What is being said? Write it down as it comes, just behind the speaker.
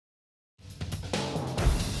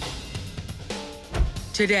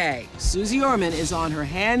Today, Suze Orman is on her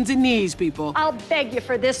hands and knees, people. I'll beg you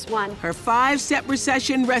for this one. Her 5-step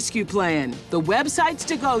recession rescue plan, the websites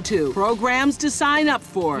to go to, programs to sign up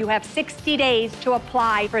for. You have 60 days to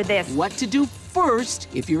apply for this. What to do first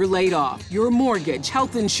if you're laid off, your mortgage,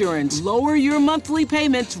 health insurance, lower your monthly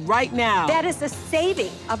payments right now. That is a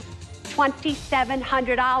saving of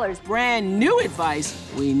 $2,700. Brand new advice.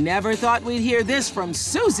 We never thought we'd hear this from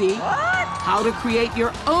Suze. What? How to create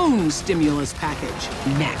your own stimulus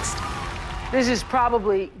package. Next. This is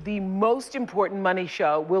probably the most important money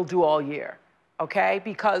show we'll do all year, okay?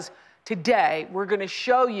 Because today we're gonna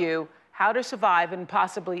show you how to survive and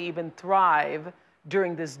possibly even thrive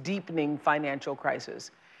during this deepening financial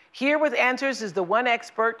crisis. Here with answers is the one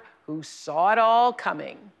expert who saw it all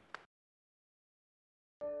coming.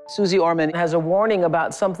 Suze Orman has a warning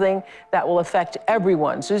about something that will affect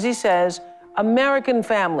everyone. Suze says American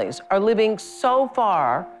families are living so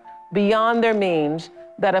far beyond their means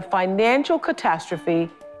that a financial catastrophe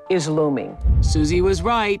is looming. Suze was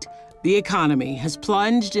right. The economy has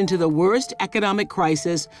plunged into the worst economic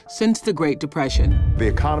crisis since the Great Depression. The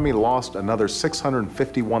economy lost another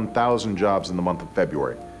 651,000 jobs in the month of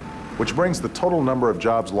February, which brings the total number of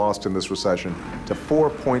jobs lost in this recession to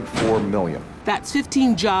 4.4 million. That's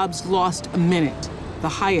 15 jobs lost a minute, the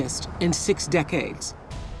highest in 6 decades.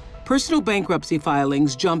 Personal bankruptcy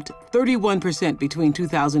filings jumped 31% between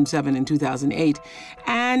 2007 and 2008,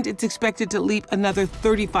 and it's expected to leap another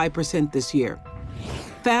 35% this year.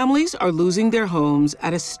 Families are losing their homes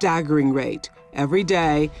at a staggering rate. Every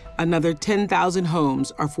day, another 10,000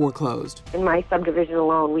 homes are foreclosed. In my subdivision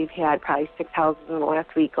alone, we've had probably 6 houses in the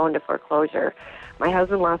last week go into foreclosure. My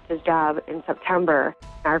husband lost his job in September.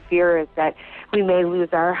 Our fear is that we may lose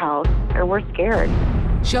our house, and we're scared.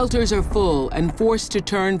 Shelters are full and forced to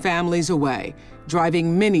turn families away,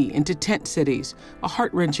 driving many into tent cities, a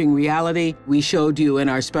heart-wrenching reality we showed you in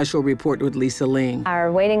our special report with Lisa Ling.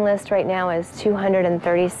 Our waiting list right now is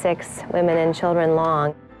 236 women and children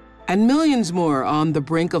long. And millions more on the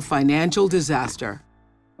brink of financial disaster.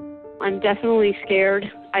 I'm definitely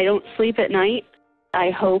scared. I don't sleep at night.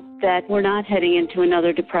 I hope that we're not heading into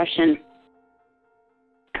another depression.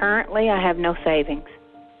 Currently, I have no savings.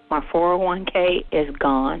 My 401k is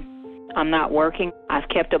gone. I'm not working. I've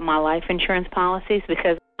kept up my life insurance policies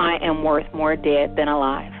because I am worth more dead than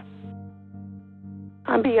alive.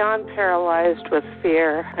 I'm beyond paralyzed with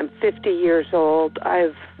fear. I'm 50 years old.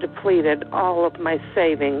 I've depleted all of my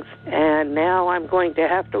savings, and now I'm going to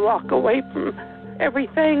have to walk away from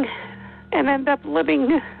everything and end up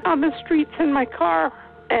living on the streets in my car,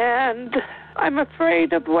 and I'm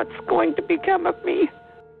afraid of what's going to become of me.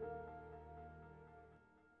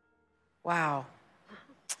 Wow.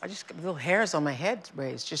 I just got little hairs on my head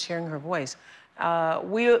raised just hearing her voice.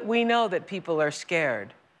 We know that people are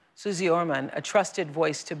scared. Suze Orman, a trusted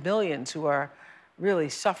voice to millions who are really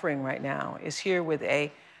suffering right now, is here with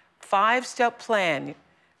a 5-step plan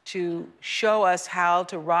to show us how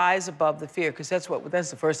to rise above the fear, because that's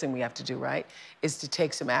the first thing we have to do, right? Is to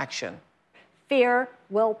take some action. Fear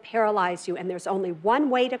will paralyze you, and there's only one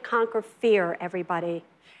way to conquer fear, everybody,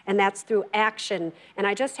 and that's through action. And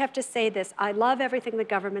I just have to say this, I love everything the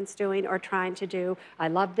government's doing or trying to do. I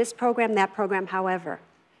love this program, that program, however.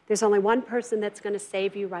 There's only one person that's going to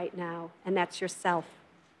save you right now, and that's yourself.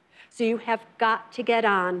 So you have got to get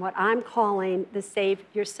on what I'm calling the Save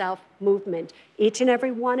Yourself movement. Each and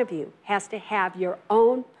every one of you has to have your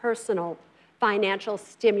own personal financial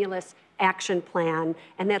stimulus action plan,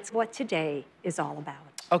 and that's what today is all about.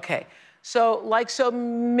 Okay, so like so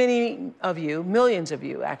many of you, millions of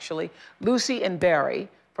you actually, Lucy and Barry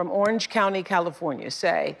from Orange County, California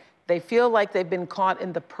say they feel like they've been caught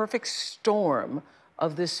in the perfect storm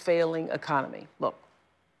of this failing economy. Look.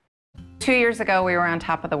 2 years ago, we were on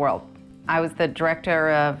top of the world. I was the director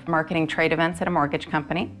of marketing trade events at a mortgage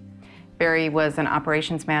company. Barry was an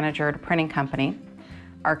operations manager at a printing company.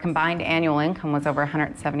 Our combined annual income was over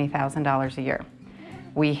 $170,000 a year.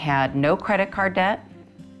 We had no credit card debt,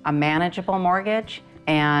 a manageable mortgage,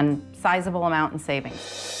 and sizable amount in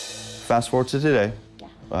savings. Fast forward to today.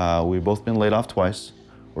 We've both been laid off twice.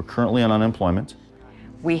 We're currently on unemployment.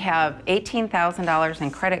 We have $18,000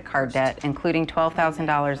 in credit card debt, including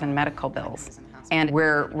 $12,000 in medical bills. And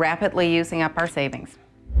we're rapidly using up our savings.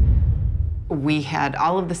 We had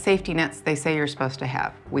all of the safety nets they say you're supposed to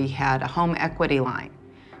have. We had a home equity line.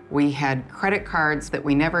 We had credit cards that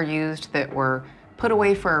we never used that were put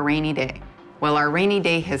away for a rainy day. Well, our rainy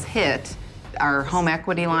day has hit. Our home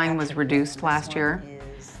equity line was reduced last year.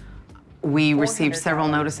 We received several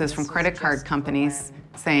notices from credit card companies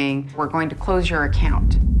saying, we're going to close your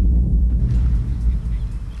account.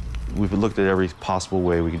 We've looked at every possible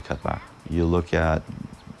way we could cut back. You look at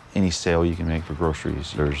any sale you can make for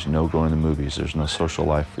groceries. There's no going to the movies. There's no social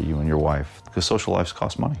life for you and your wife, because social lives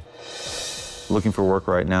cost money. Looking for work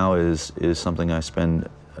right now is something I spend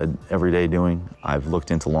every day doing. I've looked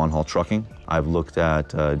into long-haul trucking. I've looked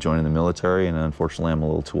at joining the military, and unfortunately, I'm a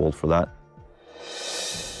little too old for that.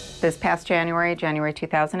 This past January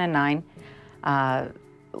 2009,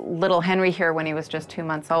 little Henry here, when he was just 2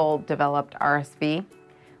 months old, developed RSV,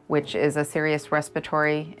 which is a serious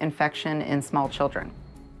respiratory infection in small children.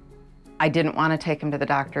 I didn't want to take him to the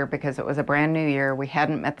doctor because it was a brand new year. We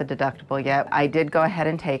hadn't met the deductible yet. I did go ahead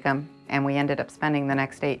and take him, and we ended up spending the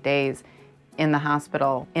next 8 days in the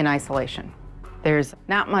hospital in isolation. There's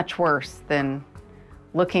not much worse than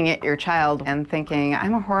looking at your child and thinking,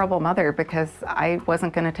 I'm a horrible mother because I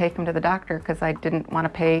wasn't going to take him to the doctor because I didn't want to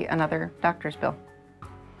pay another doctor's bill.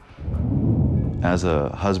 As a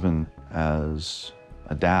husband, as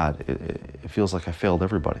a dad, it feels like I failed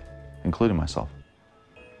everybody, including myself.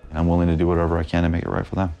 And I'm willing to do whatever I can to make it right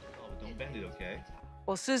for them. Don't bend it, okay?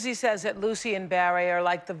 Well, Suze says that Lucy and Barry are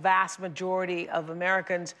like the vast majority of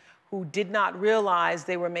Americans who did not realize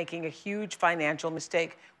they were making a huge financial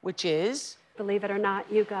mistake, which is? Believe it or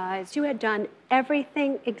not, you guys, you had done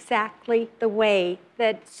everything exactly the way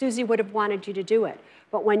that Suze would have wanted you to do it.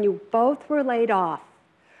 But when you both were laid off,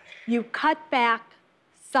 you cut back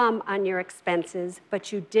some on your expenses,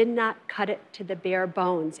 but you did not cut it to the bare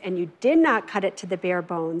bones. And you did not cut it to the bare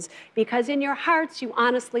bones because in your hearts you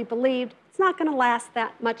honestly believed it's not going to last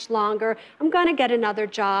that much longer. I'm going to get another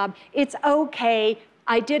job. It's okay.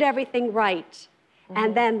 I did everything right. Mm-hmm.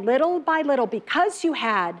 And then little by little, because you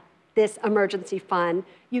had this emergency fund,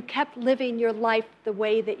 you kept living your life the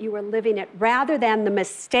way that you were living it, rather than the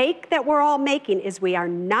mistake that we're all making is we are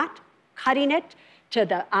not cutting it to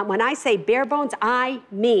the, when I say bare bones, I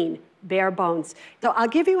mean bare bones. So I'll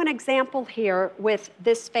give you an example here with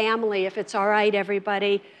this family, if it's all right,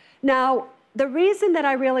 everybody. Now, the reason that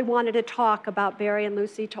I really wanted to talk about Barry and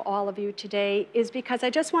Lucy to all of you today is because I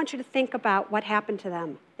just want you to think about what happened to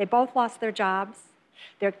them. They both lost their jobs.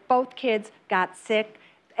 Both kids got sick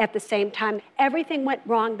at the same time. Everything went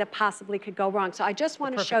wrong that possibly could go wrong. So I just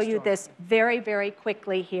want to show you this very, very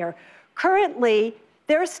quickly here. Currently,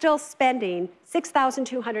 they're still spending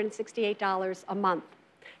 $6,268 a month.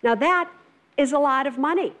 Now that is a lot of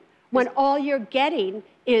money when all you're getting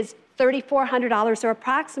is $3,400 or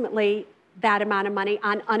approximately that amount of money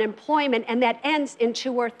on unemployment, and that ends in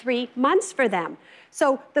 2 or 3 months for them.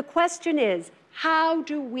 So the question is, how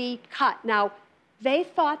do we cut? Now, they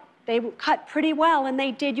thought they cut pretty well, and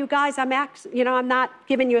they did. You guys, I'm not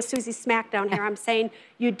giving you a Suze smackdown here. I'm saying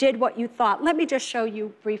you did what you thought. Let me just show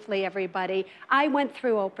you briefly, everybody. I went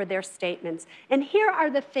through Oprah, their statements, and here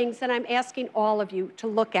are the things that I'm asking all of you to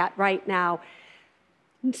look at right now.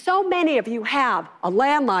 So many of you have a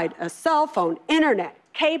landline, a cell phone, internet,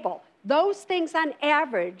 cable. Those things on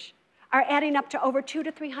average are adding up to over $200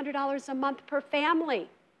 to $300 a month per family.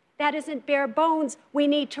 That isn't bare bones. We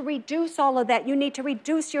need to reduce all of that. You need to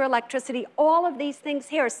reduce your electricity, all of these things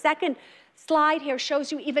here. Second slide here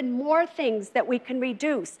shows you even more things that we can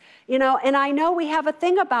reduce. You know, and I know we have a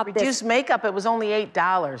thing about this. Reduce makeup, it was only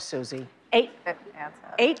 $8, Suze.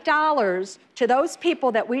 $8 to those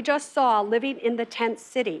people that we just saw living in the tent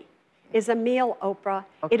city is a meal, Oprah.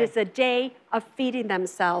 Okay. It is a day of feeding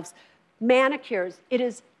themselves. Manicures, it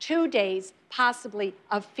is 2 days possibly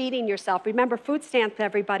of feeding yourself. Remember, food stamps,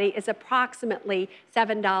 everybody, is approximately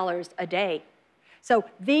 $7 a day. So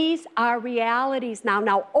these are realities now.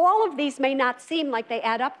 Now, all of these may not seem like they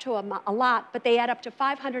add up to a lot, but they add up to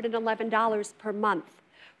 $511 per month.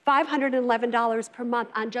 $511 per month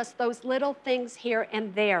on just those little things here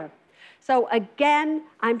and there. So again,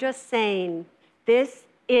 I'm just saying, this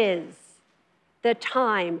is the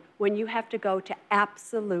time when you have to go to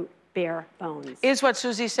absolute bare bones. Is what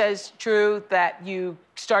Suze says true, that you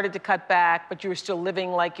started to cut back, but you were still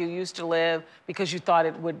living like you used to live because you thought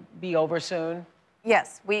it would be over soon?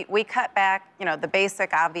 Yes, we cut back, you know, the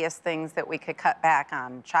basic obvious things that we could cut back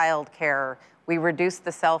on, childcare. We reduced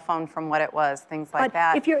the cell phone from what it was, things like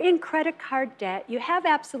that. But if you're in credit card debt, you have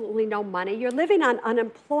absolutely no money, you're living on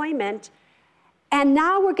unemployment, and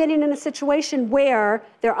now we're getting in a situation where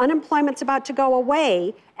their unemployment's about to go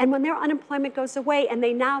away, and when their unemployment goes away and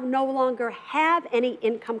they now no longer have any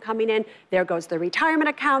income coming in, there goes the retirement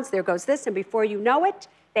accounts, there goes this, and before you know it,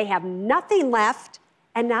 they have nothing left,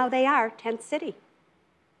 and now they are tent city.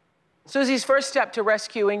 Suze's first step to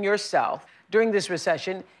rescuing yourself during this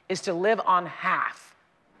recession is to live on half.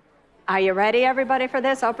 Are you ready, everybody, for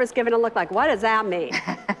this? Oprah's giving a look like, what does that mean?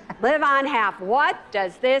 Live on half. What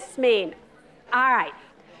does this mean? All right.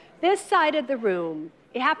 This side of the room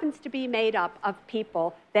it happens to be made up of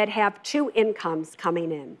people that have 2 incomes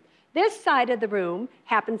coming in. This side of the room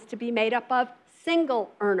happens to be made up of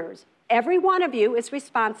single earners. Every one of you is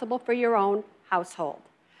responsible for your own household.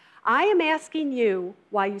 I am asking you,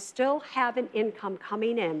 while you still have an income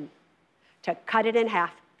coming in, to cut it in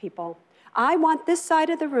half, people. I want this side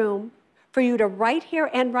of the room for you to right here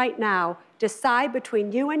and right now decide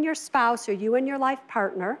between you and your spouse or you and your life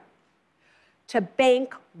partner to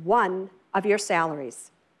bank 1 of your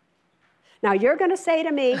salaries. Now, you're going to say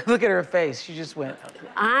to me... Look at her face. She just went...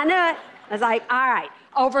 I knew it. I was like, all right.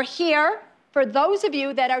 Over here, for those of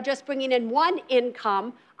you that are just bringing in 1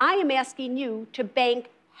 income, I am asking you to bank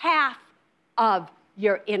half of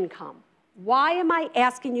your income. Why am I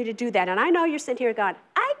asking you to do that? And I know you're sitting here going,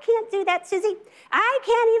 I can't do that, Susie. I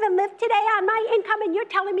can't even live today on my income, and you're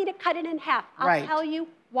telling me to cut it in half. I'll tell you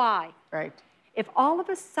why. Right. If all of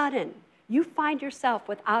a sudden you find yourself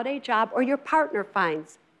without a job, or your partner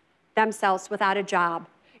finds themselves without a job,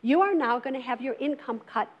 you are now going to have your income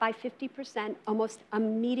cut by 50% almost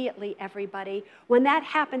immediately, everybody. When that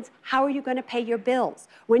happens, how are you going to pay your bills?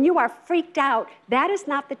 When you are freaked out, that is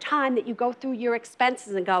not the time that you go through your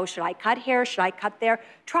expenses and go, should I cut here, should I cut there?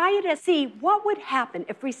 Try to see what would happen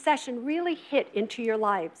if recession really hit into your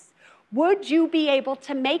lives. Would you be able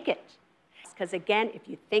to make it? Because again, if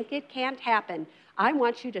you think it can't happen, I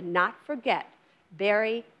want you to not forget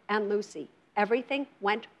Barry and Lucy. Everything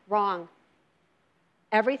went wrong.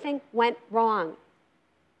 Everything went wrong.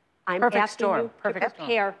 I'm asking you to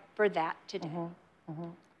prepare for that today.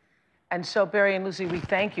 And so, Barry and Lucy, we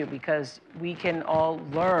thank you because we can all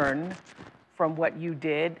learn from what you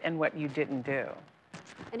did and what you didn't do.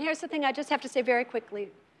 And here's the thing I just have to say very quickly.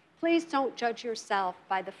 Please don't judge yourself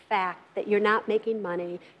by the fact that you're not making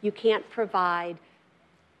money, you can't provide.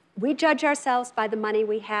 We judge ourselves by the money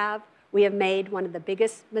we have. We have made one of the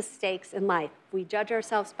biggest mistakes in life. We judge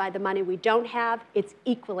ourselves by the money we don't have. It's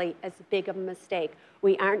equally as big of a mistake.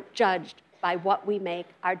 We aren't judged by what we make,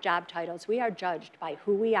 our job titles. We are judged by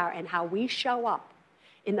who we are and how we show up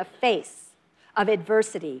in the face of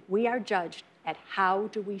adversity. We are judged at how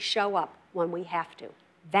do we show up when we have to.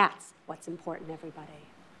 That's what's important, everybody.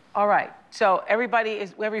 All right, so everybody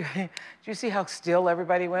is, did you see how still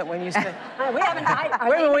everybody went when you said? We haven't, are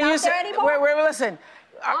they even out there anymore? Wait, listen.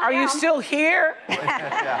 Are you still here?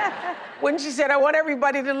 Yeah. When she said, I want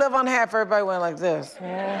everybody to live on half, everybody went like this.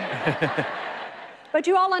 But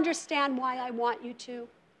you all understand why I want you to?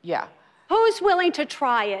 Yeah. Who's willing to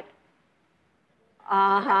try it?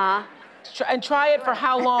 Uh-huh. And try it for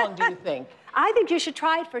how long, do you think? I think you should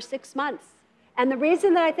try it for 6 months. And the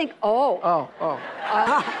reason that I think,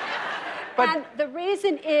 and the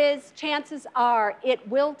reason is, chances are, it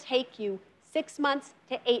will take you 6 months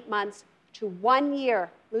to 8 months to 1 year.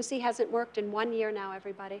 Lucy hasn't worked in 1 year now,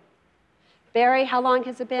 everybody. Barry, how long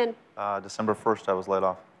has it been? December 1st, I was laid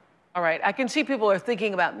off. All right, I can see people are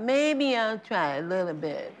thinking about, maybe I'll try a little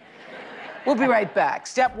bit. We'll be right back.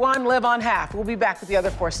 Step 1, live on half. We'll be back with the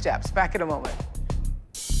other 4 steps. Back in a moment.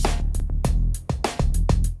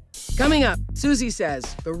 Coming up, Susie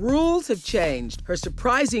says the rules have changed, her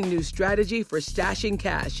surprising new strategy for stashing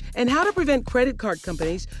cash, and how to prevent credit card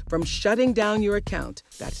companies from shutting down your account.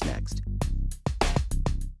 That's next.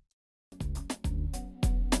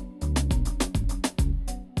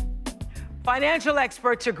 Financial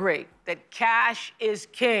experts agree that cash is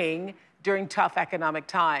king during tough economic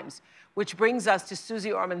times, which brings us to Suze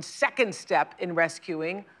Orman's second step in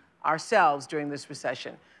rescuing ourselves during this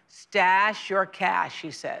recession. Stash your cash, she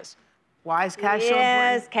says. Why is cash so important?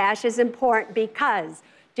 Yes, cash is important because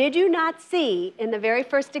did you not see in the very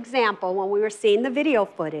first example when we were seeing the video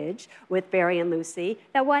footage with Barry and Lucy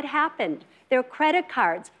that what happened? Their credit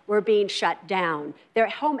cards were being shut down. Their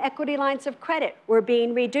home equity lines of credit were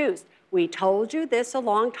being reduced. We told you this a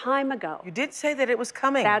long time ago. You did say that it was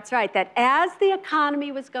coming. That's right, that as the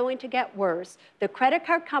economy was going to get worse, the credit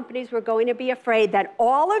card companies were going to be afraid that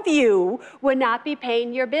all of you would not be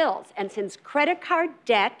paying your bills. And since credit card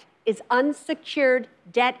debt is unsecured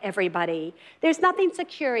debt, everybody, there's nothing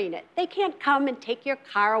securing it. They can't come and take your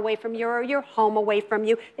car away from you or your home away from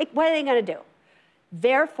you. What are they going to do?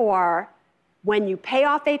 Therefore, when you pay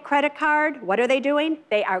off a credit card, what are they doing?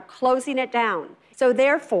 They are closing it down. So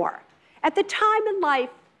therefore, at the time in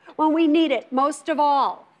life when we need it most of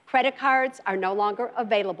all, credit cards are no longer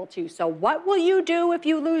available to you. So what will you do if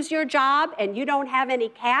you lose your job and you don't have any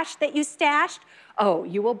cash that you stashed? Oh,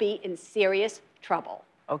 you will be in serious trouble.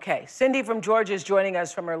 Okay, Cindy from Georgia is joining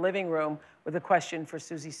us from her living room with a question for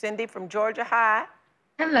Susie. Cindy from Georgia, hi.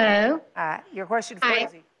 Hello. Hi, your question for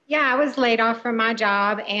Susie. Yeah, I was laid off from my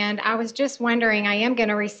job, and I was just wondering, I am going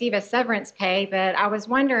to receive a severance pay, but I was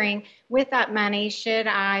wondering, with that money, should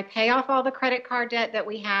I pay off all the credit card debt that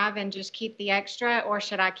we have and just keep the extra, or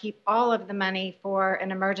should I keep all of the money for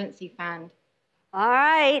an emergency fund? All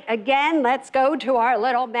right, again, let's go to our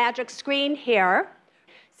little magic screen here.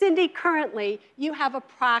 Cindy, currently, you have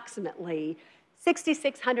approximately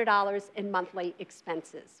 $6,600 in monthly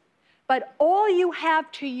expenses. But all you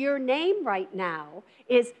have to your name right now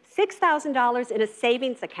is $6,000 in a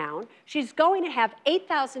savings account. She's going to have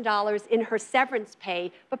 $8,000 in her severance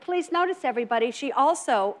pay. But please notice, everybody, she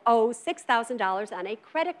also owes $6,000 on a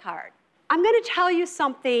credit card. I'm going to tell you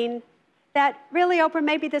something that really, Oprah,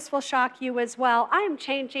 maybe this will shock you as well. I am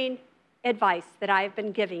changing advice that I have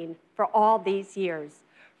been giving for all these years.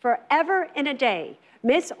 Forever and a day,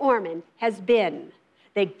 Miss Orman has been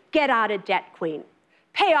the get-out-of-debt queen.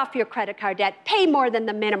 Pay off your credit card debt, pay more than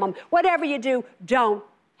the minimum. Whatever you do, don't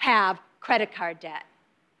have credit card debt.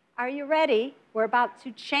 Are you ready? We're about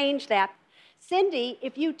to change that. Cindy,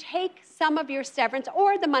 if you take some of your severance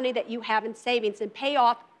or the money that you have in savings and pay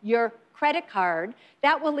off your credit card,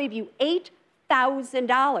 that will leave you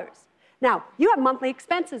 $8,000. Now, you have monthly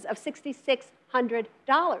expenses of $6,600.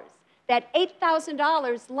 That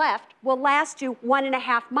 $8,000 left will last you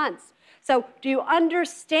 1.5 months. So do you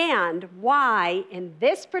understand why, in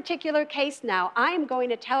this particular case now, I am going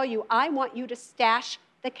to tell you I want you to stash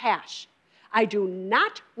the cash. I do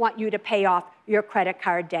not want you to pay off your credit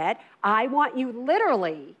card debt. I want you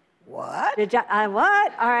literally... What?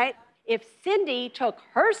 What? All right. If Cindy took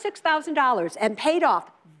her $6,000 and paid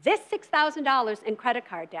off this $6,000 in credit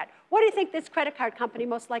card debt, what do you think this credit card company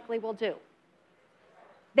most likely will do?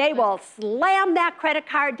 They will slam that credit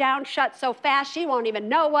card down shut so fast she won't even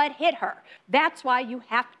know what hit her. That's why you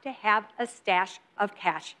have to have a stash of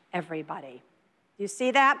cash, everybody. You see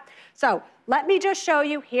that? So let me just show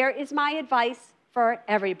you, here is my advice for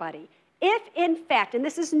everybody. If in fact, and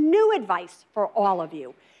this is new advice for all of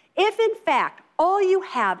you, if in fact all you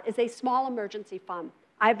have is a small emergency fund,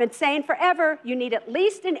 I've been saying forever, you need at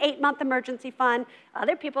least an 8-month emergency fund.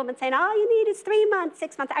 Other people have been saying, all you need is 3 months,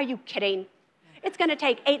 6 months. Are you kidding? It's going to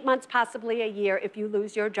take 8 months, possibly a year, if you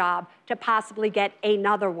lose your job, to possibly get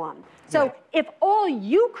another one. So if all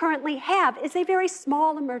you currently have is a very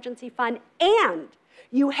small emergency fund and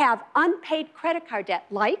you have unpaid credit card debt,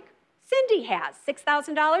 like Cindy has,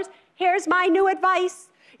 $6,000, here's my new advice.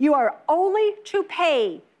 You are only to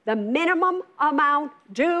pay the minimum amount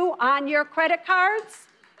due on your credit cards.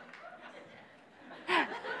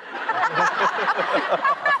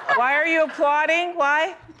 Why are you applauding?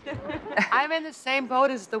 Why? I'm in the same boat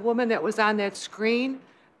as the woman that was on that screen.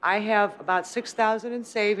 I have about $6,000 in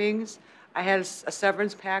savings. I had a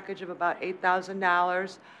severance package of about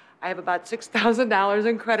 $8,000. I have about $6,000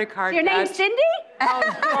 in credit card debt. Your name's Cindy?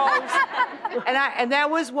 And that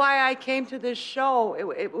was why I came to this show.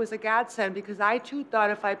 It was a godsend because I too thought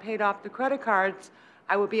if I paid off the credit cards,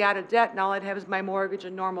 I would be out of debt and all I'd have is my mortgage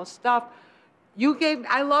and normal stuff.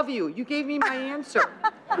 I love you. You gave me my answer.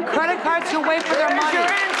 Credit cards should wait for their money. Your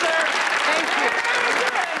answer. Thank you.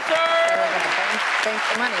 Thanks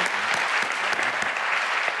for money.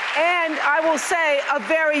 And I will say a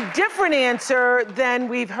very different answer than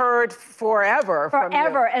we've heard forever from you.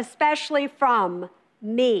 Forever, especially from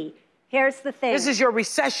me. Here's the thing. This is your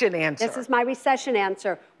recession answer. This is my recession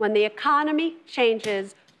answer. When the economy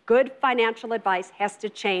changes, good financial advice has to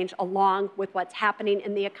change along with what's happening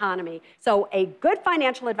in the economy. So a good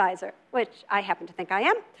financial advisor, which I happen to think I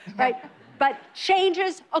am, right, but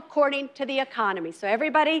changes according to the economy. So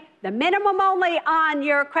everybody, the minimum only on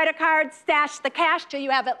your credit card, stash the cash till you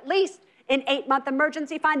have at least an 8-month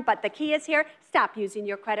emergency fund. But the key is here, stop using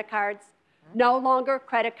your credit cards. No longer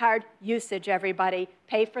credit card usage, everybody.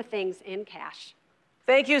 Pay for things in cash.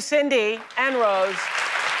 Thank you, Cindy and Rose.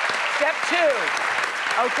 Step 2.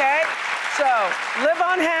 Okay, so live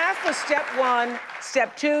on half was step 1.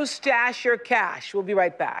 Step 2, stash your cash. We'll be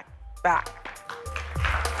right back.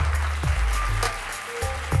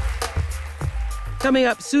 Coming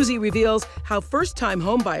up, Suze reveals how first-time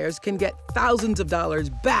homebuyers can get thousands of dollars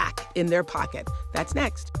back in their pocket. That's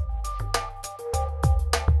next.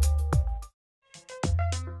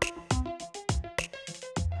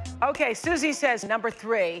 Okay, Suze says number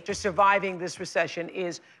 3 to surviving this recession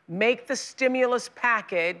is make the stimulus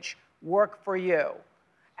package work for you.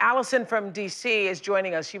 Allison from D.C. is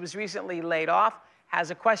joining us. She was recently laid off,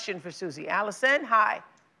 has a question for Suze. Allison, hi.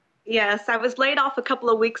 Yes, I was laid off a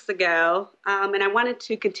couple of weeks ago, and I wanted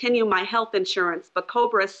to continue my health insurance, but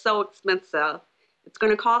COBRA is so expensive. It's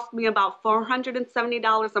going to cost me about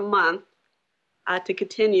 $470 a month to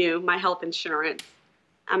continue my health insurance.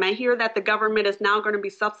 I hear that the government is now going to be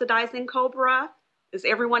subsidizing COBRA. Is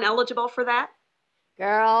everyone eligible for that?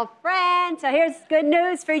 Girlfriend, so here's good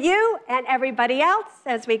news for you and everybody else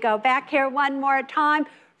as we go back here one more time.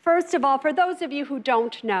 First of all, for those of you who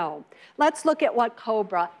don't know, let's look at what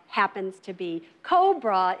COBRA happens to be.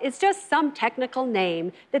 COBRA is just some technical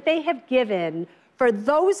name that they have given for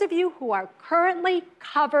those of you who are currently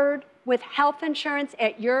covered with health insurance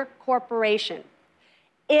at your corporation.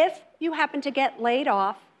 If you happen to get laid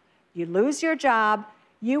off, you lose your job,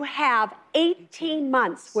 you have 18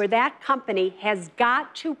 months where that company has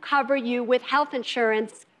got to cover you with health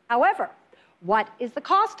insurance. However, what is the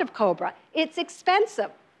cost of COBRA? It's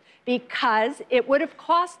expensive because it would have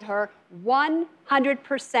cost her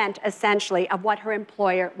 100% essentially of what her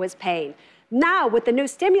employer was paying. Now, with the new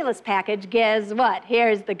stimulus package, guess what?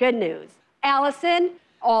 Here's the good news. Allison,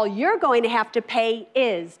 all you're going to have to pay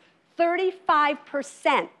is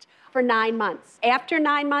 35% for 9 months. After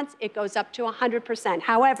 9 months, it goes up to 100%.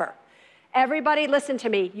 However, everybody listen to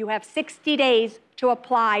me. You have 60 days to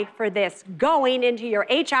apply for this. Going into your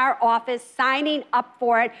HR office, signing up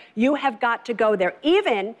for it, you have got to go there.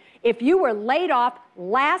 Even if you were laid off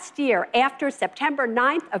last year after September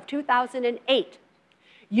 9th of 2008,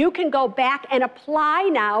 you can go back and apply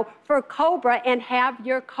now for COBRA and have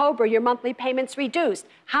your COBRA, your monthly payments reduced.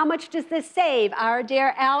 How much does this save? Our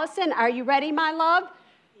dear Allison, are you ready, my love?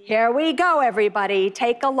 Here we go, everybody.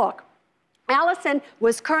 Take a look. Allison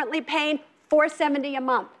was currently paying $470 a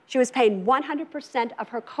month. She was paying 100% of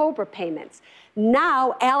her COBRA payments.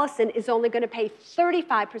 Now, Allison is only going to pay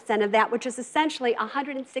 35% of that, which is essentially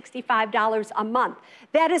 $165 a month.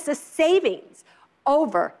 That is a savings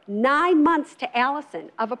over 9 months to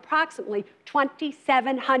Allison of approximately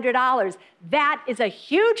 $2,700. That is a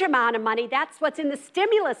huge amount of money. That's what's in the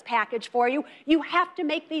stimulus package for you. You have to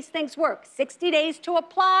make these things work. 60 days to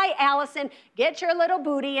apply, Allison. Get your little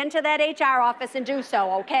booty into that HR office and do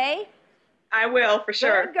so, okay? I will, for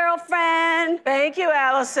sure. Good girlfriend. Thank you,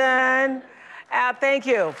 Allison. Thank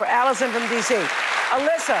you for Allison from D.C.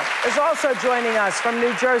 Alyssa is also joining us from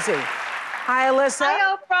New Jersey. Hi, Alyssa.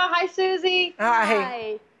 Hi, Oprah. Hi, Susie.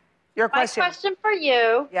 Hi. Your question. My question for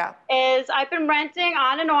you is I've been renting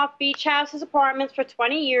on and off beach houses, apartments for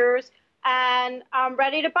 20 years, and I'm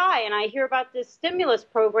ready to buy. And I hear about this stimulus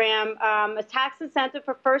program, a tax incentive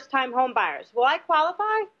for first-time home buyers. Will I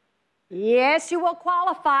qualify? Yes, you will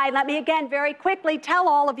qualify. Let me again very quickly tell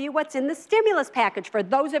all of you what's in the stimulus package for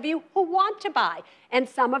those of you who want to buy. And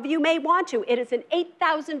some of you may want to. It is an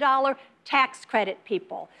 $8,000 tax credit,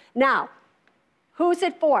 people. Now, who's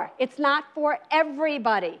it for? It's not for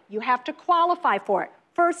everybody. You have to qualify for it.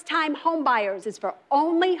 First-time home buyers is for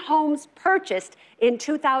only homes purchased in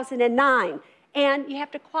 2009. And you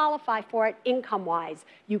have to qualify for it income-wise.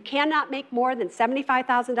 You cannot make more than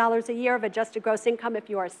 $75,000 a year of adjusted gross income if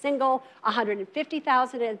you are single,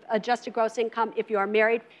 $150,000 of adjusted gross income if you are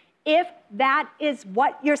married. If that is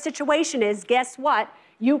what your situation is, guess what?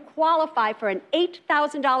 You qualify for an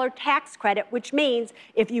 $8,000 tax credit, which means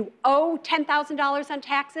if you owe $10,000 on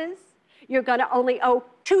taxes, you're going to only owe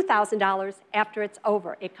 $2,000 after it's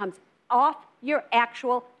over. It comes off your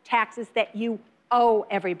actual taxes that you owe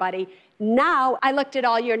everybody. Now, I looked at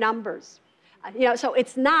all your numbers. So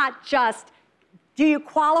it's not just, do you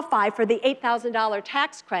qualify for the $8,000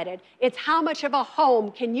 tax credit? It's how much of a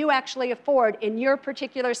home can you actually afford in your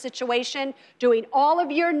particular situation? Doing all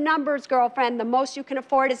of your numbers, girlfriend, the most you can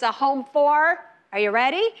afford is a home for, are you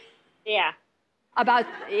ready? Yeah. About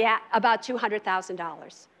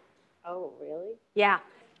 $200,000. Oh, really? Yeah.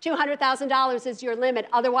 $200,000 is your limit.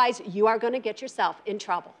 Otherwise, you are going to get yourself in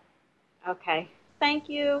trouble. Okay. Thank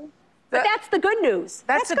you. But that's the good news.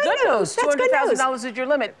 That's the good news. $200,000 is your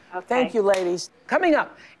limit. Okay. Thank you, ladies. Coming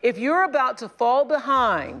up, if you're about to fall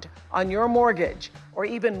behind on your mortgage or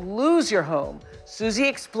even lose your home, Suze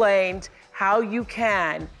explains how you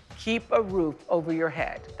can keep a roof over your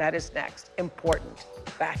head. That is next. Important.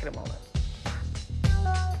 Back in a moment.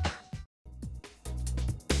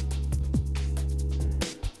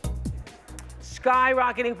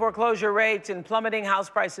 Skyrocketing foreclosure rates and plummeting house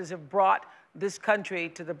prices have brought this country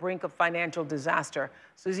to the brink of financial disaster.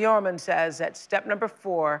 Suze Orman says that step number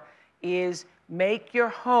 4 is make your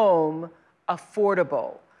home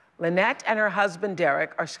affordable. Lynette and her husband,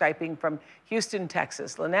 Derek, are Skyping from Houston,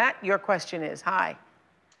 Texas. Lynette, your question is, hi.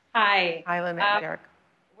 Hi. Hi, Lynette, Derek.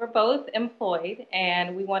 We're both employed,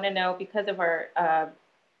 and we want to know, because of our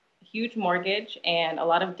huge mortgage and a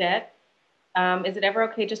lot of debt, is it ever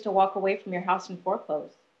okay just to walk away from your house and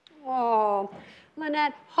foreclose? Oh,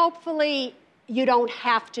 Lynette, hopefully you don't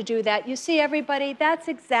have to do that. You see, everybody, that's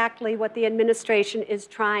exactly what the administration is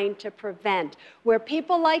trying to prevent, where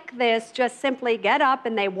people like this just simply get up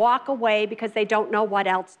and they walk away because they don't know what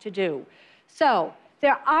else to do. So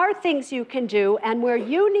there are things you can do, and where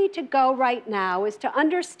you need to go right now is to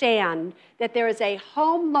understand that there is a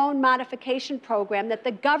home loan modification program that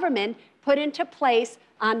the government put into place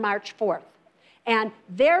on March 4th. And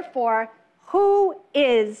therefore, who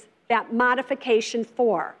is that modification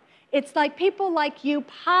for? It's like people like you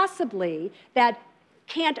possibly that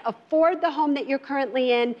can't afford the home that you're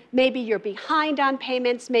currently in. Maybe you're behind on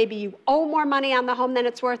payments. Maybe you owe more money on the home than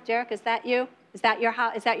it's worth. Derek, is that you? Is that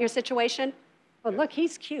your situation? Well, look,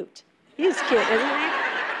 he's cute. He's cute, isn't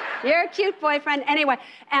he? You're a cute boyfriend. Anyway,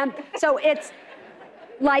 and so it's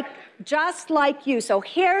like just like you. So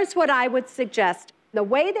here's what I would suggest. The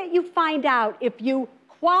way that you find out if you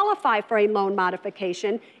qualify for a loan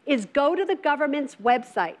modification is go to the government's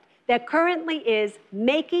website that currently is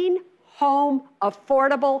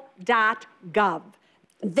makinghomeaffordable.gov.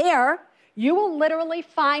 There, you will literally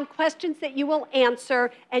find questions that you will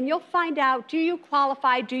answer, and you'll find out, do you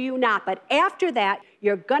qualify, do you not? But after that,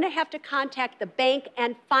 you're going to have to contact the bank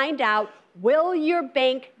and find out, will your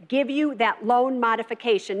bank give you that loan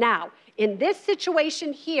modification? Now, in this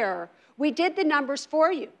situation here, we did the numbers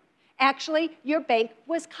for you. Actually, your bank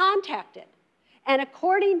was contacted. And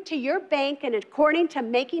according to your bank and according to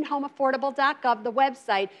makinghomeaffordable.gov, the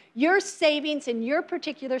website, your savings in your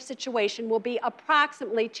particular situation will be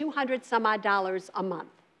approximately $200-some-odd a month.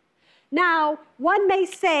 Now, one may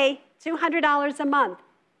say $200 a month.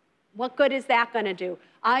 What good is that going to do?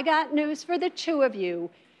 I got news for the two of you.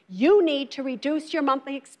 You need to reduce your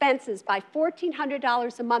monthly expenses by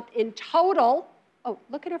 $1,400 a month in total. Oh,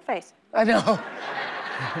 look at her face. I know. Look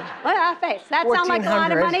at her face. That sounds like a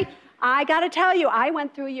lot of money. I got to tell you, I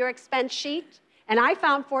went through your expense sheet, and I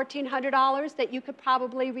found $1,400 that you could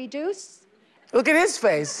probably reduce. Look at his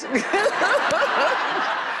face.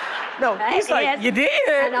 No, he's like, you did.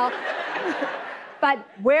 I know. But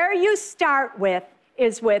where you start with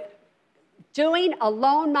is with doing a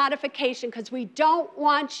loan modification, because we don't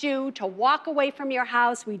want you to walk away from your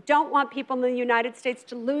house. We don't want people in the United States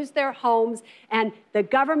to lose their homes, and the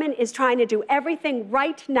government is trying to do everything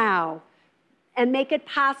right now and make it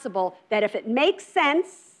possible that if it makes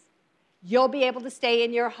sense, you'll be able to stay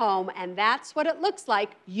in your home, and that's what it looks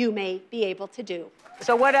like you may be able to do.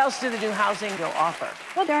 So what else do the new housing bill offer?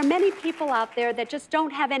 Well, there are many people out there that just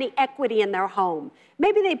don't have any equity in their home.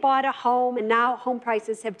 Maybe they bought a home and now home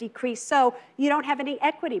prices have decreased, so you don't have any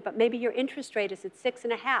equity, but maybe your interest rate is at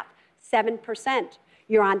 6.5%, 7%.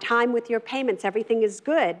 You're on time with your payments, everything is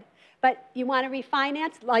good. But you want to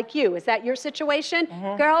refinance like you. Is that your situation?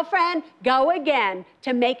 Mm-hmm. Girlfriend, go again to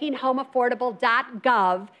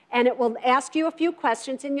makinghomeaffordable.gov, and it will ask you a few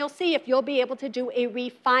questions, and you'll see if you'll be able to do a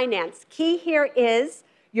refinance. Key here is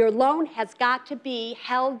your loan has got to be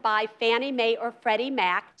held by Fannie Mae or Freddie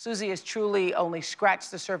Mac. Suze has truly only scratched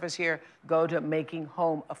the surface here. Go to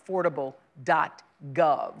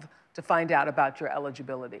makinghomeaffordable.gov to find out about your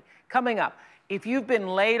eligibility. Coming up, if you've been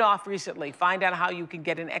laid off recently, find out how you can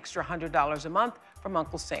get an extra $100 a month from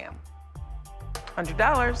Uncle Sam.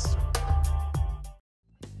 $100.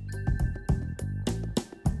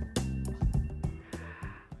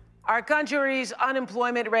 Our country's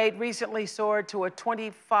unemployment rate recently soared to a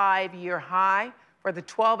 25-year high for the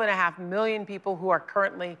 12.5 million people who are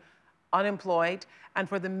currently unemployed, and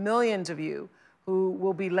for the millions of you who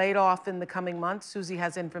will be laid off in the coming months. Suze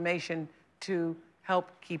has information to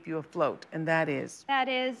help keep you afloat, and that is? That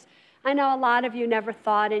is, I know a lot of you never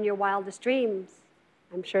thought in your wildest dreams,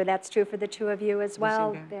 I'm sure that's true for the two of you as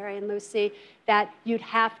well, Barry and Lucy, that you'd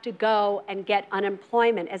have to go and get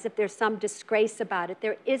unemployment as if there's some disgrace about it.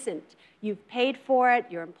 There isn't. You've paid for it,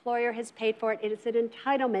 your employer has paid for it. It is an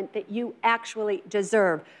entitlement that you actually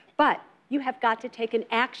deserve. But you have got to take an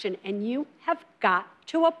action, and you have got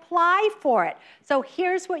to apply for it. So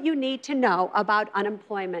here's what you need to know about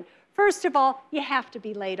unemployment. First of all, you have to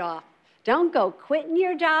be laid off. Don't go quitting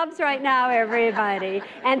your jobs right now, everybody,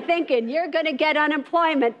 and thinking you're going to get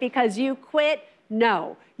unemployment because you quit.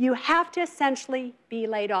 No, you have to essentially be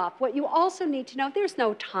laid off. What you also need to know, there's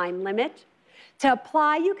no time limit. To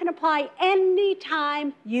apply, you can apply any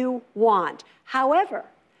time you want. However,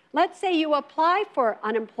 let's say you apply for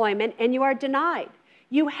unemployment and you are denied.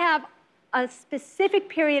 You have a specific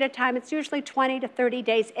period of time, it's usually 20 to 30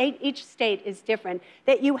 days, each state is different,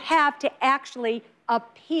 that you have to actually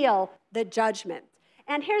appeal the judgment.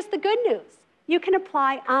 And here's the good news. You can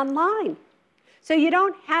apply online. So you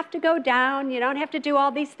don't have to go down, you don't have to do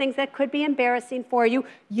all these things that could be embarrassing for you.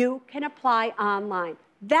 You can apply online.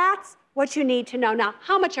 That's what you need to know. Now,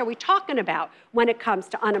 how much are we talking about when it comes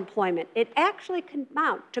to unemployment? It actually can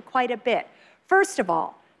amount to quite a bit. First of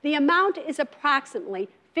all, the amount is approximately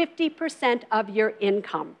 50% of your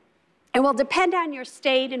income. It will depend on your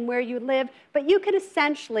state and where you live, but you can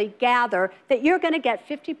essentially gather that you're going to get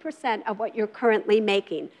 50% of what you're currently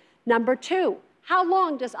making. Number two, how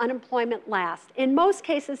long does unemployment last? In most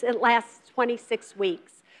cases, it lasts 26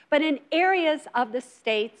 weeks. But in areas of the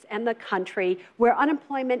states and the country where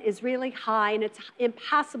unemployment is really high and it's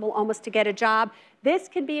impossible almost to get a job, this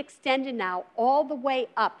can be extended now all the way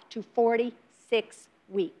up to 46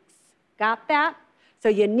 weeks. Got that? So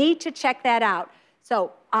you need to check that out.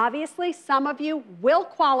 So obviously, some of you will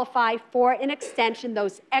qualify for an extension,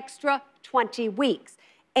 those extra 20 weeks.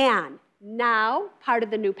 And now, part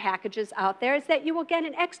of the new packages out there is that you will get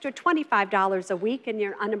an extra $25 a week in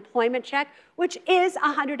your unemployment check, which is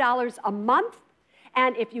 $100 a month.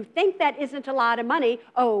 And if you think that isn't a lot of money,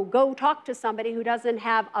 oh, go talk to somebody who doesn't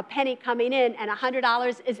have a penny coming in, and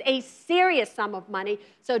 $100 is a serious sum of money.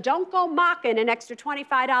 So don't go mocking an extra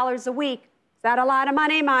 $25 a week. Is that a lot of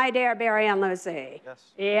money, my dear Barry and Lucy? Yes.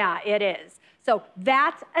 Yeah, it is. So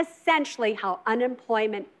that's essentially how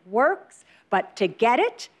unemployment works. But to get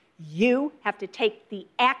it, you have to take the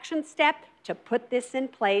action step to put this in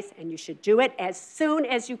place, and you should do it as soon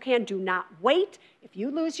as you can. Do not wait. If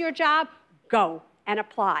you lose your job, go and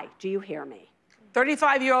apply. Do you hear me?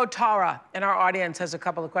 35-year-old Tara in our audience has a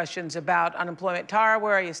couple of questions about unemployment. Tara,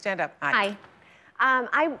 where are you? Stand up. Hi.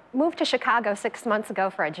 I moved to Chicago 6 months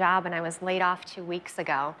ago for a job, and I was laid off 2 weeks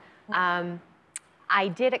ago. I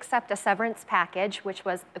did accept a severance package, which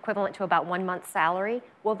was equivalent to about 1 month's salary.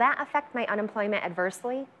 Will that affect my unemployment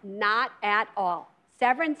adversely? Not at all.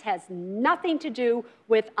 Severance has nothing to do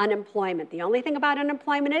with unemployment. The only thing about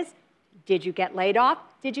unemployment is, did you get laid off?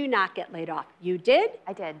 Did you not get laid off? You did?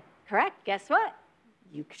 I did. Correct. Guess what?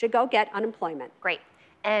 You should go get unemployment. Great.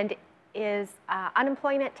 And is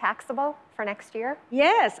unemployment taxable for next year?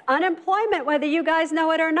 Yes, unemployment, whether you guys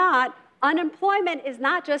know it or not, unemployment is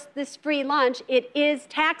not just this free lunch, it is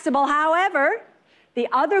taxable. However, the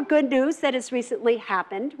other good news that has recently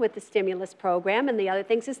happened with the stimulus program and the other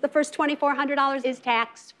things is the first $2,400 is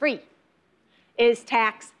tax-free. Is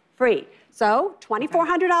tax-free. So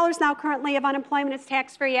 $2,400 now currently of unemployment is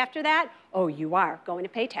tax-free. After that, oh, you are going to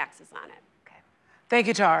pay taxes on it. Thank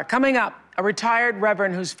you, Tara. Coming up, a retired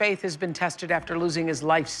reverend whose faith has been tested after losing his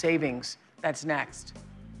life savings. That's next.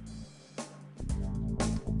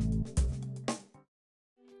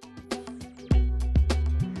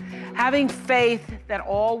 Having faith that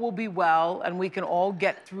all will be well and we can all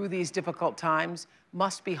get through these difficult times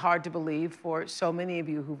must be hard to believe for so many of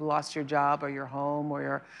you who've lost your job or your home or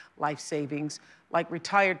your life savings, like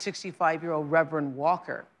retired 65-year-old Reverend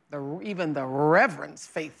Walker. Even the Reverend's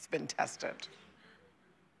faith's been tested.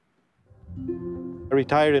 I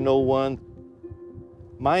retired in 01.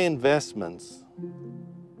 My investments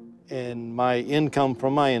and my income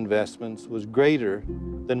from my investments was greater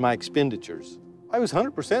than my expenditures. I was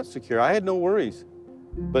 100% secure. I had no worries.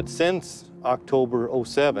 But since October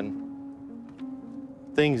 07,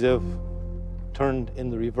 things have turned in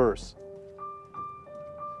the reverse.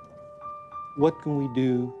 What can we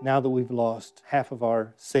do now that we've lost half of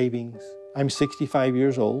our savings? I'm 65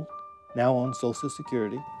 years old, now on Social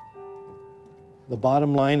Security. The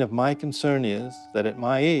bottom line of my concern is that at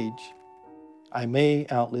my age, I may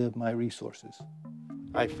outlive my resources.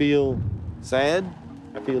 I feel sad,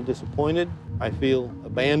 I feel disappointed, I feel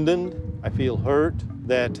abandoned, I feel hurt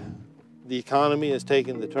that the economy has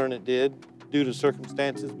taken the turn it did due to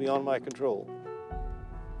circumstances beyond my control.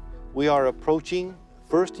 We are approaching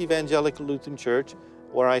First Evangelical Lutheran Church,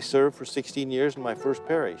 where I served for 16 years in my first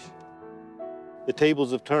parish. The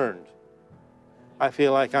tables have turned. I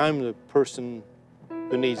feel like I'm the person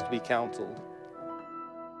who needs to be counseled.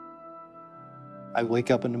 I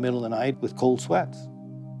wake up in the middle of the night with cold sweats,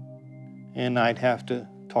 and I'd have to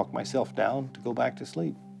talk myself down to go back to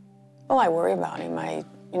sleep. Well, I worry about him. I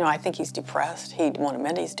think he's depressed. He won't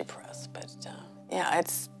admit he's depressed, but yeah,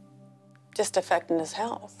 it's just affecting his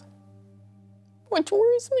health, which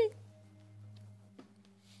worries me.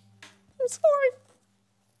 I'm sorry.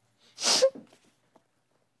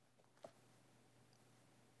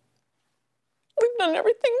 We've done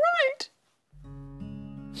everything right.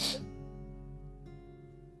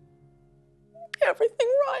 Everything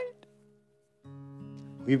right.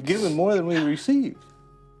 We've given more than we received.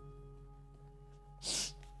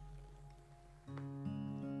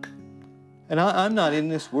 And I'm not in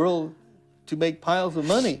this world to make piles of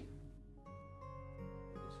money.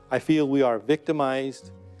 I feel we are victimized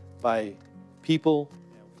by people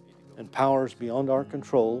and powers beyond our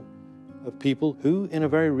control of people who, in a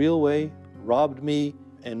very real way, robbed me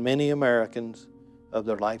and many Americans of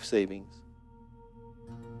their life savings.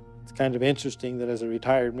 It's kind of interesting that as a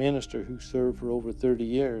retired minister who served for over 30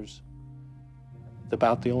 years,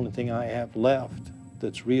 about the only thing I have left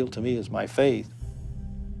that's real to me is my faith.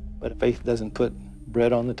 But faith doesn't put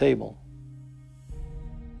bread on the table.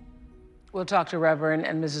 We'll talk to Reverend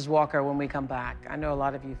and Mrs. Walker when we come back. I know a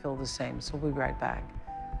lot of you feel the same, so we'll be right back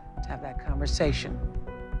to have that conversation.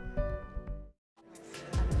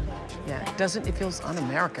 Yeah, it feels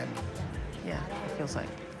un-American. Yeah, it feels like.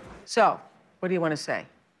 So, what do you want to say?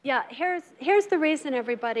 Yeah, here's the reason,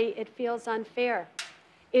 everybody, it feels unfair,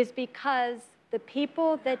 is because the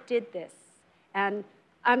people that did this, and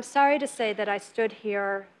I'm sorry to say that I stood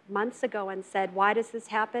here months ago and said, why does this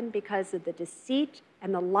happen? Because of the deceit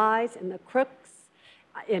and the lies and the crooks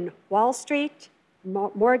in Wall Street,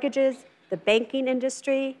 mortgages, the banking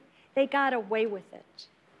industry. They got away with it.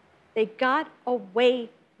 They got away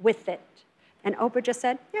with it. And Oprah just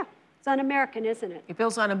said, yeah, it's un-American, isn't it? It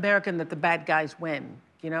feels un-American that the bad guys win,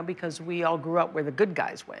 you know, because we all grew up where the good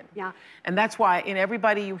guys win. Yeah. And that's why in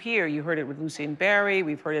everybody you hear, you heard it with Lucy and Barry,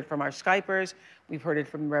 we've heard it from our Skypers, we've heard it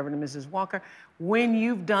from Reverend and Mrs. Walker. When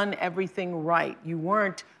you've done everything right, you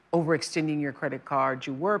weren't overextending your credit cards,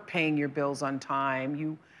 you were paying your bills on time,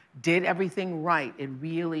 you did everything right, it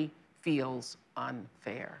really feels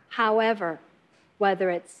unfair. However, whether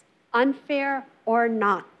it's unfair or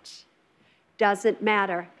not, doesn't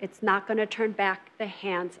matter. It's not going to turn back the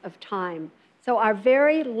hands of time. So our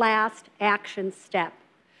very last action step,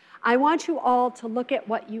 I want you all to look at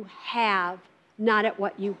what you have, not at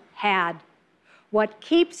what you had. What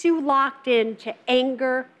keeps you locked into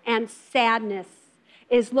anger and sadness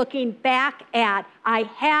is looking back at, I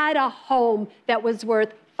had a home that was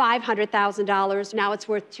worth $500,000, now it's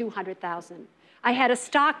worth $200,000. I had a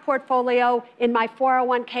stock portfolio in my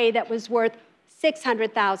 401k that was worth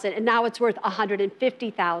 $600,000, and now it's worth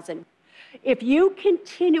 $150,000. If you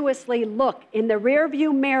continuously look in the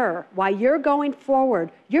rearview mirror while you're going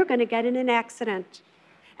forward, you're going to get in an accident.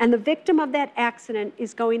 And the victim of that accident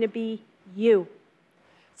is going to be you.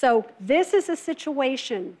 So this is a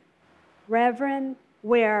situation, Reverend,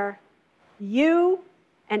 where you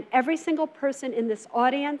and every single person in this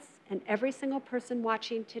audience and every single person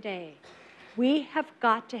watching today, we have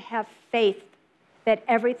got to have faith that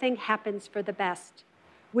everything happens for the best.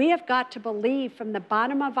 We have got to believe from the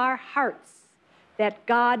bottom of our hearts that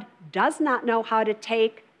God does not know how to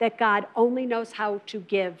take, that God only knows how to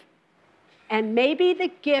give. And maybe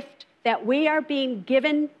the gift that we are being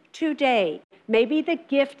given today, maybe the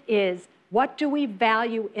gift is, what do we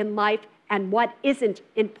value in life and what isn't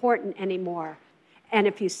important anymore? And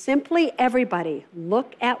if you simply, everybody,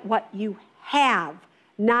 look at what you have,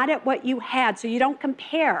 not at what you had, so you don't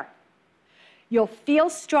compare, you'll feel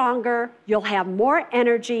stronger, you'll have more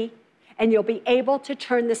energy, and you'll be able to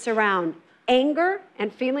turn this around. Anger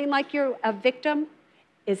and feeling like you're a victim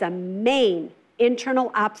is a main internal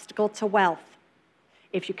obstacle to wealth.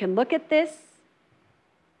 If you can look at this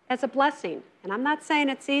as a blessing, and I'm not saying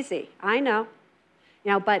it's easy, I know,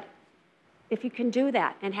 but if you can do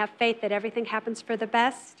that and have faith that everything happens for the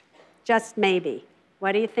best, just maybe.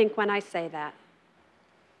 What do you think when I say that?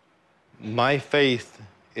 My faith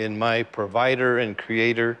in my provider and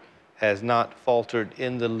creator has not faltered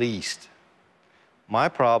in the least. My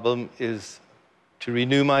problem is to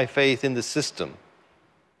renew my faith in the system,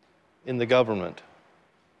 in the government,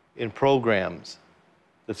 in programs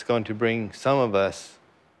that's going to bring some of us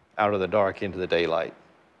out of the dark into the daylight.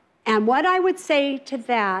 And what I would say to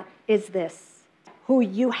that is this: who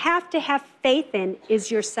you have to have faith in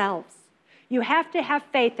is yourselves. You have to have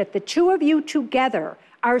faith that the two of you together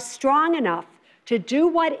are strong enough to do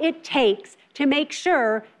what it takes to make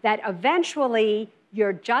sure that eventually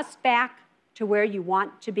you're just back to where you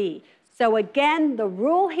want to be. So again, the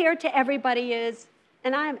rule here to everybody is,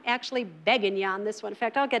 and I'm actually begging you on this one. In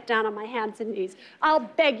fact, I'll get down on my hands and knees. I'll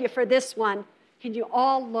beg you for this one. Can you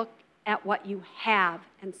all look at what you have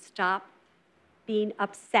and stop being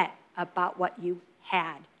upset about what you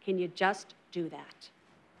had? Can you just do that?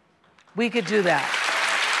 We could do that.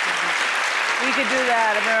 We could do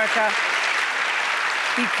that, America.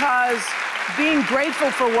 Because being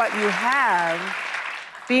grateful for what you have,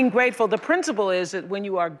 being grateful, the principle is that when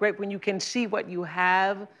you are great, when you can see what you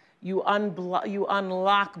have, you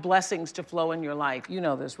unlock blessings to flow in your life. You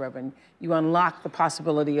know this, Reverend. You unlock the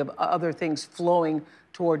possibility of other things flowing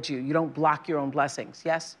towards you. You don't block your own blessings,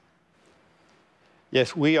 yes?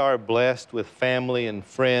 Yes, we are blessed with family and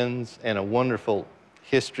friends and a wonderful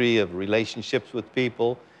history of relationships with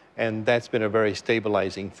people, and that's been a very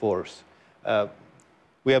stabilizing force.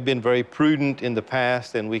 We have been very prudent in the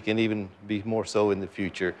past, and we can even be more so in the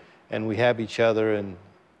future. And we have each other, and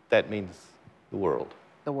that means the world.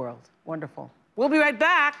 The world. Wonderful. We'll be right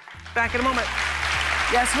back. Back in a moment.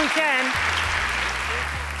 Yes, we can.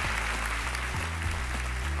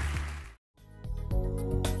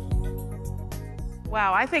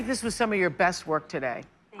 Wow, I think this was some of your best work today.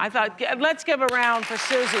 I thought, let's give a round for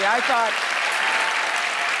Suze. I thought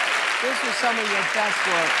this was some of your best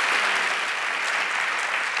work.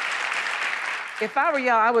 If I were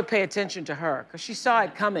y'all, I would pay attention to her, because she saw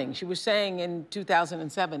it coming. She was saying in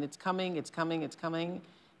 2007, it's coming, it's coming, it's coming.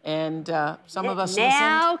 And some of us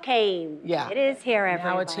now listened. Came. Yeah. It is here,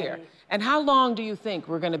 everybody. Now it's here. And how long do you think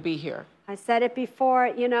we're going to be here? I said it before,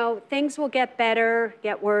 you know, things will get better,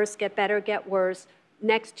 get worse, get better, get worse.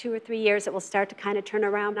 Next 2 or 3 years, it will start to kind of turn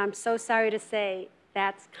around. I'm so sorry to say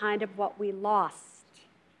that's kind of what we lost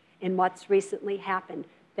in what's recently happened.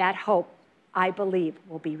 That hope, I believe,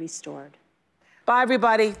 will be restored. Bye,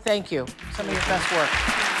 everybody. Thank you. Some of your best work.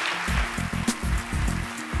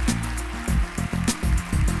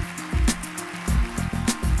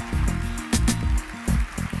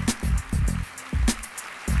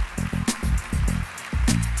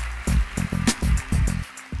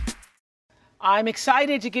 I'm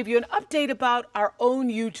excited to give you an update about our own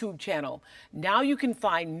YouTube channel. Now you can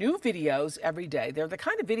find new videos every day. They're the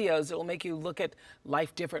kind of videos that will make you look at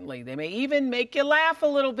life differently. They may even make you laugh a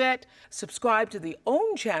little bit. Subscribe to the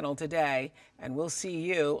OWN channel today, and we'll see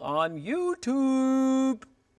you on YouTube.